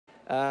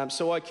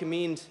So I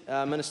commend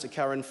Minister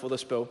Curran for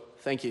this bill.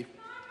 Thank you.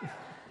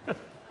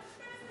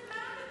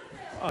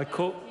 I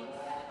call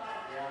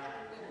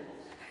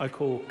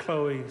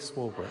Chlöe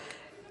Swarbrick.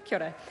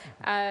 Kia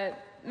ora.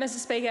 Mr.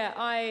 Speaker,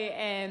 I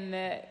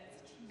am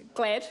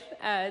glad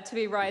to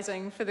be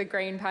rising for the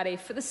Green Party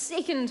for the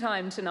second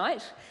time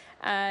tonight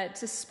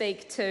to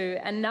speak to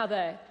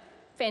another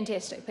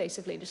fantastic piece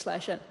of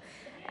legislation.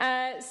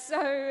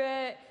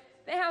 The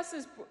House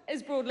is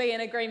broadly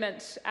in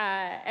agreement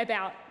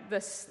about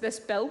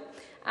this bill.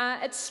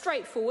 It's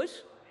straightforward.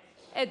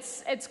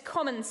 It's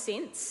common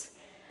sense,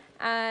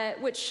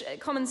 which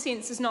common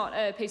sense is not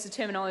a piece of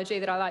terminology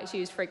that I like to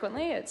use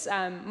frequently. It's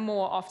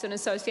more often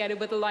associated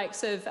with the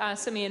likes of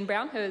Simeon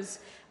Brown, who is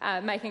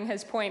making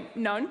his point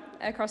known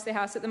across the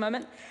House at the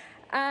moment.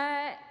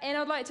 And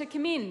I'd like to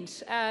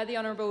commend the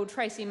Honourable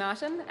Tracy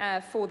Martin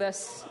for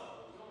this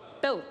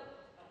bill.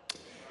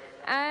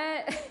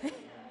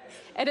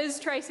 It is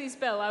Tracy's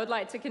bill, I would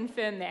like to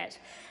confirm that.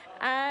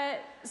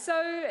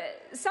 So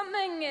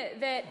something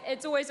that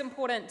it's always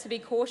important to be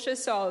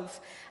cautious of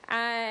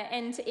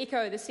and to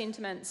echo the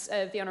sentiments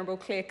of the Honourable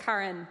Claire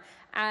Curran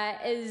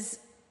is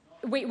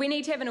we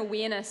need to have an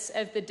awareness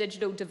of the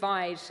digital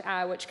divide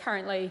which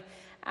currently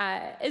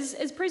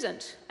is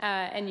present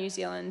in New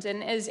Zealand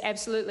and is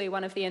absolutely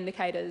one of the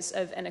indicators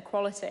of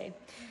inequality.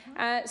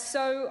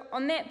 So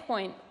on that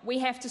point, we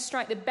have to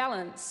strike the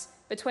balance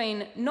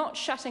between not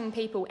shutting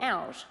people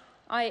out,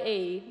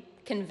 i.e.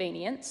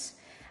 convenience,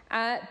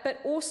 but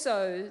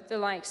also the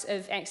likes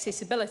of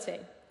accessibility.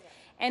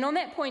 And on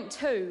that point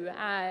too,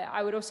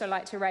 I would also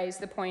like to raise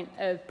the point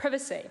of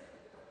privacy.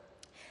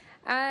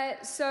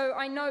 So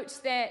I note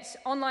that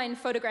online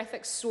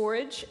photographic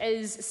storage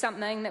is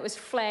something that was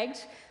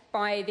flagged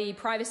by the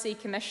Privacy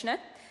Commissioner.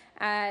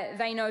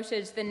 They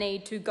noted the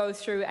need to go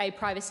through a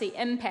privacy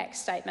impact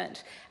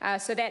statement.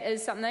 So that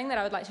is something that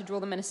I would like to draw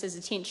the Minister's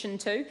attention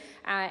to,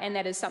 and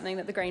that is something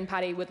that the Green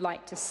Party would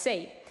like to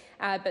see.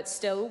 But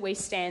still, we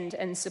stand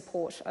in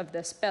support of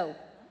this bill.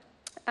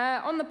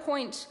 On the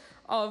point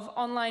of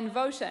online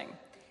voting,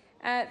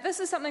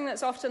 this is something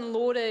that's often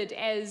lauded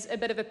as a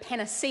bit of a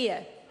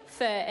panacea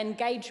for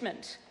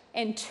engagement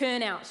and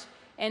turnout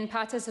and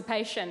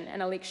participation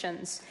in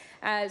elections.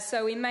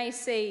 So we may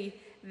see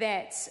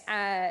that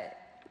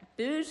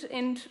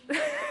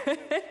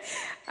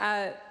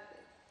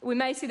we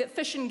may see that the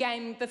Fish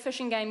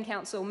and Game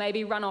Council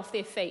maybe run off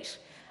their feet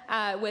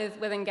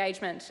with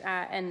engagement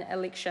in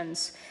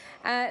elections.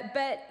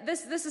 But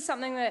this is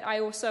something that I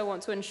also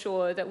want to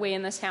ensure that we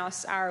in this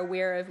House are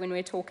aware of when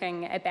we're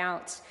talking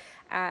about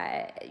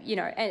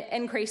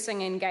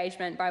increasing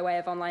engagement by way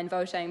of online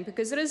voting,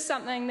 because it is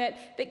something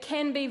that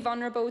can be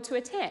vulnerable to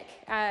attack,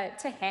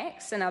 to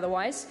hacks and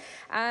otherwise,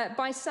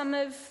 by some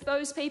of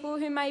those people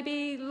who may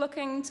be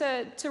looking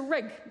to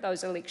rig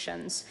those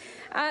elections.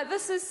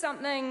 This is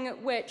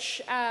something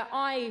which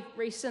I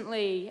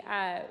recently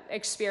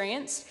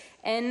experienced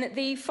in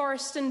the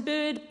Forest and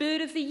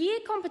Bird of the Year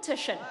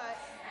competition,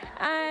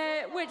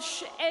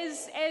 which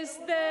as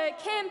the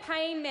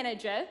campaign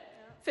manager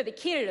for the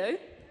Kiruru,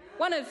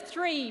 one of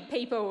three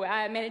people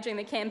managing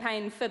the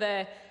campaign for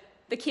the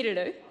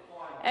Kiruru,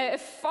 a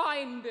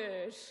fine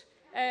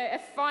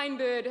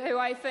bird who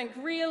I think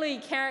really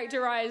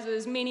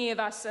characterises many of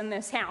us in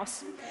this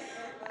House.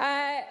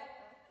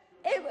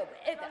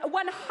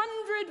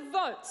 100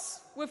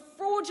 votes were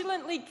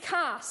fraudulently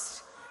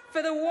cast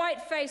for the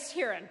white-faced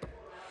heron.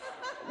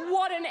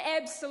 What an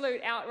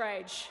absolute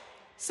outrage.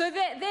 So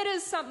that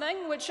is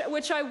something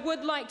which I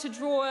would like to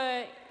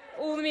draw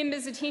all the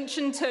members'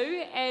 attention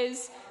to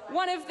as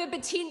one of the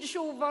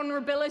potential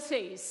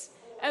vulnerabilities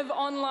of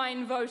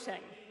online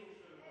voting.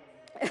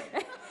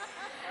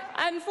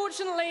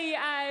 Unfortunately,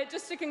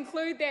 just to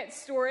conclude that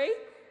story,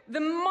 the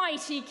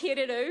mighty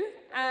Kiruru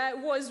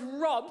was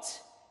robbed,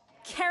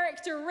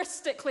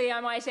 characteristically,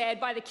 I might add,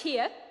 by the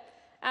Kia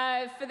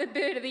for the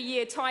Bird of the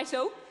Year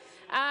title.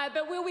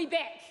 But we'll be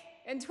back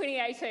in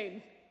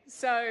 2018.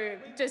 So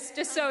just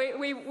so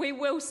we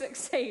will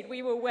succeed,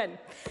 we will win.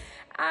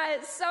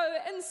 So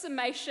in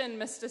summation,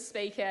 Mr.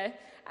 Speaker,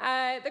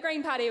 the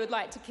Green Party would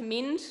like to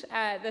commend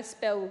this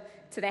bill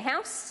to the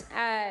House.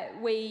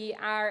 We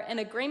are in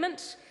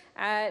agreement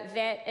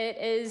that it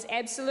is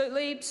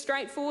absolutely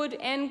straightforward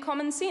and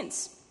common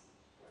sense.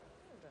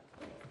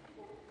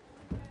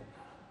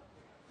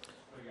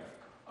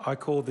 I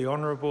call the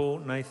Honourable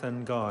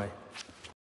Nathan Guy.